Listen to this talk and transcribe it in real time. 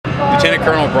Lieutenant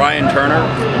Colonel Bryan Turner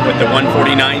with the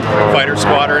 149th Fighter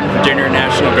Squadron, Virginia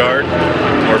National Guard.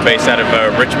 We're based out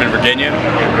of Richmond, Virginia.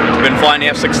 We've been flying the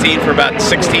F-16 for about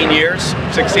 16 years,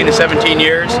 16 to 17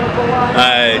 years.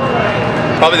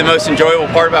 Probably the most enjoyable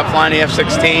part about flying the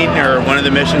F-16, or one of the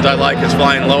missions I like, is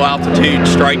flying low altitude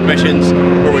strike missions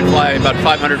where we fly about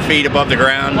 500 feet above the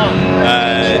ground,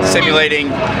 simulating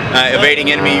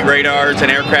evading enemy radars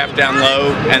and aircraft down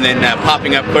low, and then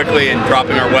popping up quickly and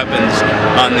dropping our weapons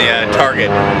on the target.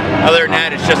 Other than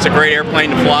that, it's just a great airplane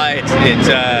to fly.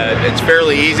 It's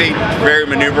fairly easy, very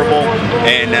maneuverable,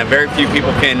 and very few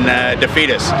people can defeat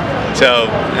us. So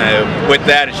with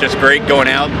that, it's just great going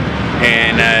out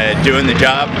and doing the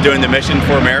job, doing the mission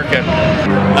for America.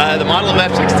 The model of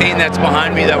F-16 that's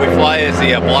behind me that we fly is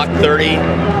the Block 30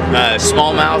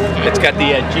 smallmouth. It's got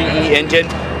the GE engine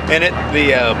in it.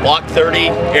 The Block 30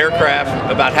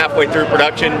 aircraft, about halfway through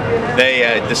production,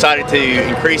 they decided to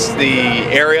increase the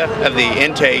area of the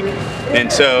intake,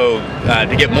 and so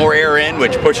to get more air in,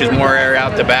 which pushes more air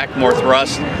out the back, more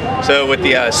thrust. So with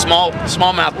the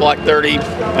smallmouth Block 30,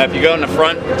 if you go in the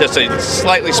front, just a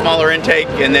slightly smaller intake,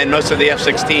 and then most of the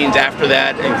F-16s after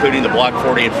that, including the Block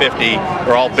 40 and 50,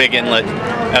 are all big inlet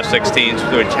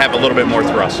F-16s, which have a little bit more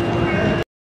thrust.